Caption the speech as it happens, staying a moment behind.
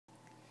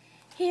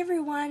Hey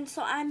everyone,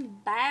 so I'm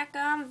back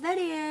on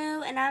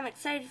video and I'm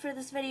excited for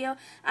this video.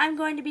 I'm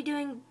going to be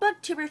doing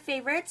Booktuber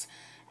favorites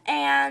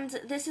and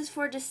this is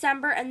for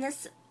December, and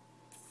this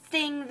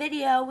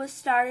video was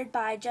started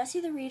by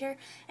Jesse the Reader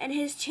and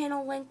his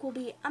channel link will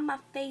be on my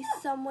face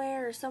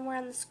somewhere or somewhere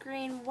on the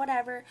screen,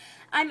 whatever.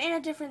 I'm in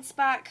a different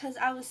spot because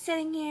I was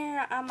sitting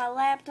here on my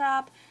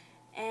laptop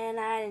and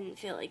I didn't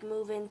feel like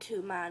moving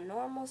to my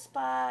normal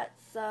spot,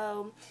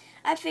 so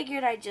I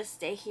figured I'd just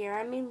stay here.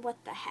 I mean,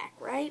 what the heck,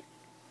 right?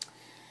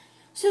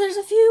 So there's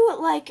a few,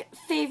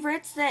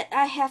 favorites that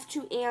I have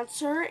to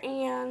answer,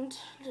 and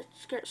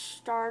let's get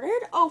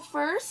started. Oh,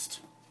 first,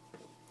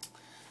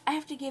 I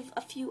have to give a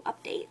few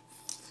updates,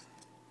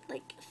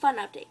 fun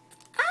updates.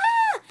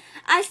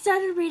 I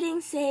started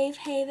reading Safe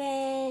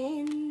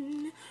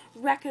Haven,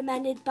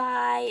 recommended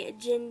by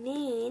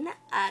Janine.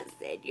 I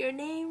said your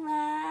name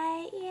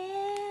right,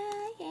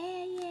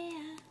 yeah.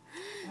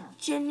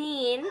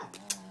 Janine,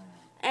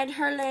 and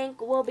her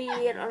link will be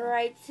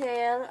right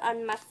there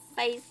on my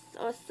face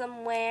or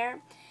somewhere.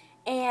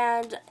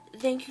 And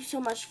thank you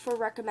so much for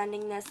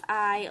recommending this.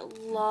 I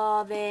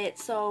love it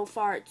so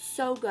far. It's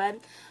so good.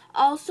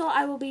 Also,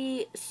 I will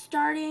be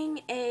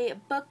starting a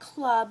book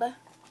club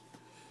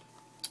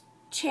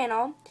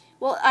channel.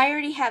 Well, I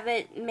already have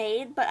it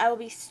made, but I will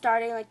be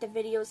starting the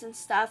videos and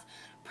stuff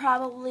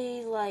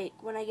probably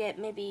when I get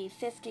maybe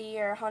 50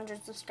 or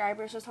 100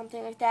 subscribers or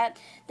something like that.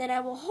 Then I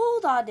will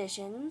hold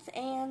auditions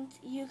and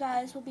you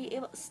guys will be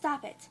able to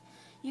stop it.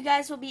 You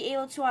guys will be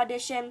able to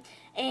audition,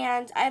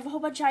 and I have a whole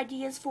bunch of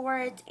ideas for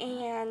it,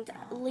 and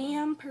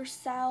Liam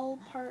Purcell,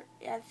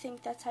 I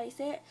think that's how you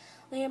say it,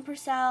 Liam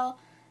Purcell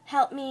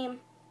helped me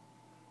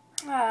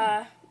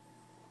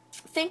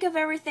think of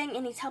everything,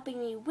 and he's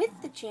helping me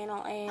with the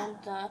channel and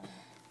the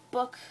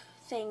book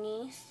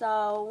thingy,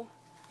 so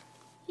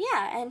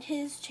yeah, and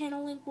his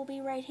channel link will be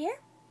right here.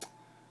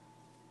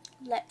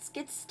 Let's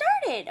get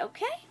started,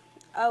 okay?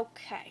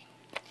 Okay.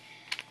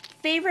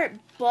 Favorite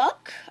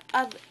book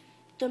of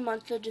the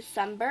month of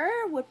December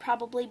would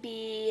probably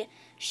be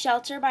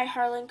Shelter by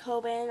Harlan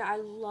Coben. I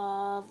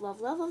love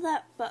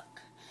that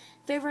book.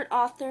 Favorite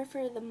author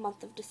for the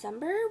month of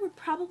December would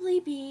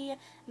probably be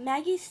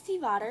Maggie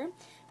Stiefvater,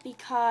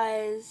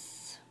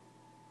 because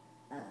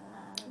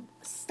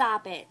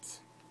stop it.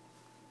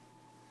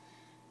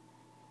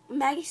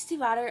 Maggie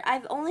Stiefvater,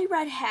 I've only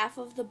read half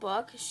of the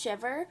book,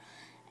 Shiver,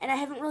 and I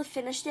haven't really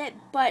finished it,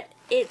 but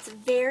it's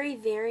very,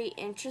 very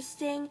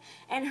interesting,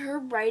 and her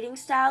writing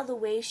style, the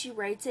way she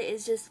writes it,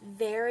 is just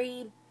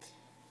very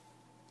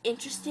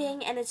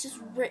interesting, and it's just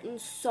written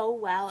so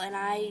well, and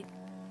I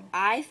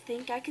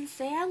think I can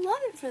say I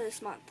love it for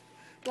this month.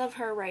 Love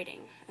her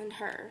writing and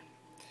her.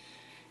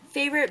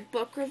 Favorite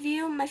book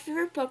review? My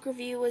favorite book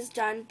review was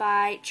done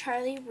by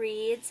Charlie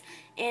Reads,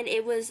 and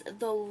it was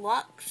the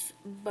Lux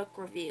book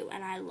review,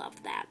 and I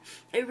loved that.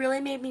 It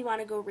really made me want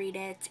to go read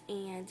it,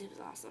 and it was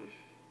awesome.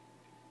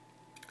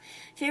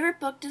 Favorite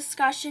book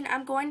discussion?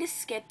 I'm going to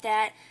skip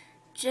that.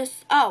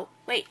 The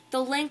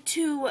link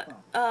to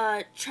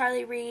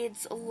Charlie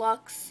Reads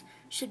Lux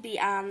should be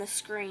on the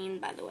screen,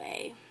 by the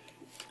way.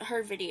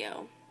 Her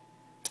video.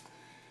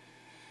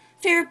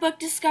 Favorite book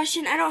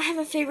discussion? I don't have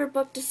a favorite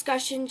book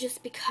discussion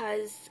just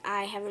because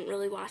I haven't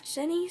really watched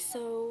any,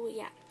 so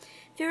yeah.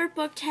 Favorite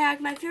book tag?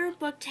 My favorite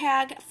book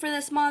tag for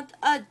this month,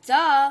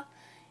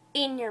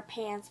 In Your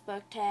Pants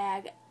book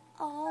tag.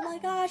 Oh my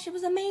gosh, it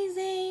was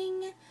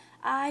amazing.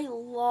 I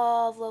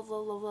love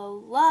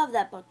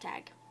that book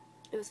tag.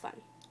 It was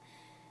fun.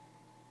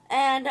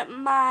 And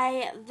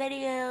my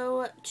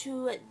video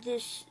to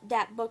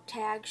that book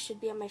tag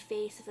should be on my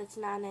face. If it's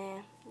not,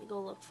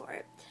 go look for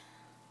it.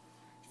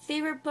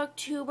 Favorite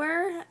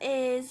booktuber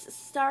is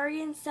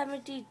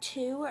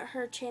Starian72.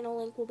 Her channel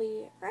link will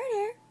be right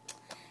here.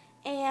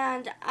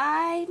 And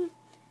I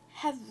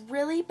have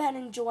really been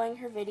enjoying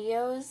her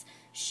videos.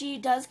 She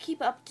does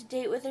keep up to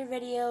date with her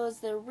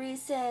videos. They're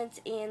recent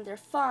and they're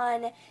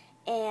fun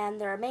and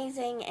they're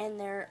amazing and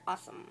they're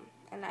awesome.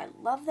 And I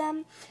love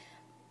them.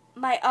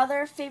 My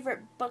other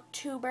favorite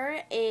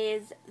booktuber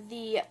is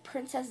the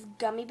Princess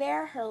Gummy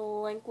Bear. Her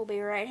link will be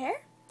right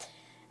here.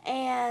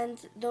 And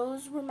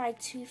those were my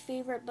two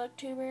favorite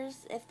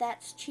booktubers. If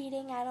that's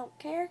cheating, I don't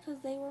care because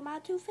they were my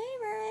two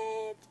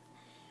favorites.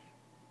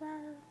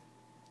 Rawr,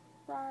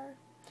 rawr.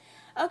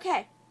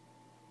 Okay.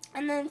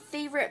 And then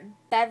favorite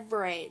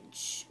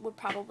beverage would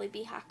probably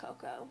be hot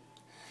cocoa.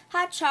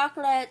 Hot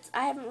chocolate.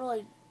 I haven't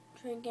really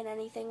drinking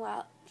anything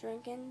while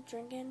drinking.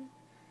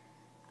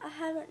 I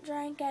haven't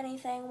drank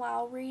anything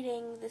while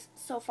reading this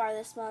so far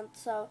this month,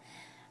 so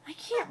I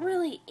can't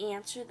really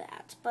answer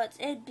that, but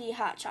it'd be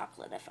hot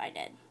chocolate if I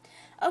did.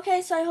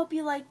 Okay, so I hope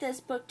you like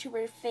this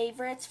booktuber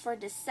favorites for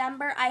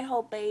December. I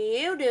hope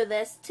you do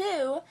this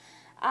too.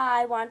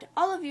 I want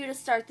all of you to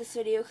start this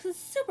video because it's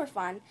super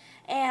fun,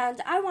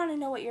 and I want to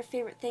know what your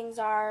favorite things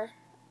are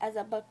as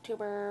a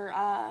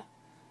booktuber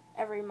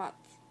every month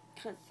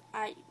because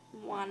I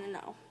want to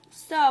know.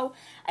 So,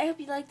 I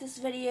hope you like this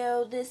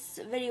video. This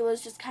video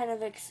was just kind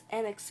of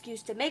an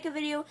excuse to make a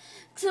video,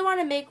 because I want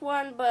to make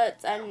one,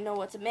 but I don't know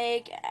what to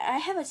make. I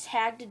have a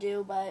tag to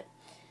do, but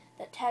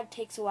That tag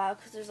takes a while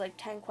because there's like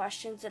 10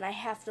 questions and I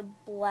have to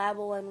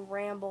blabble and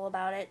ramble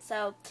about it.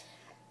 So,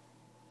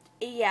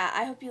 yeah,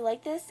 I hope you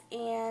like this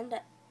and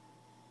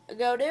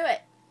go do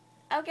it.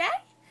 Okay?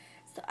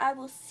 So I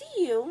will see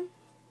you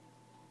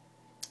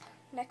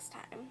next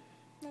time.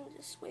 I'm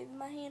just waving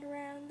my hand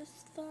around. This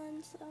is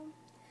fun, so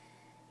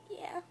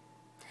yeah.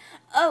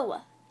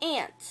 Oh,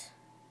 and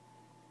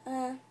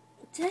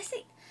did I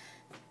say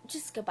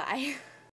just goodbye?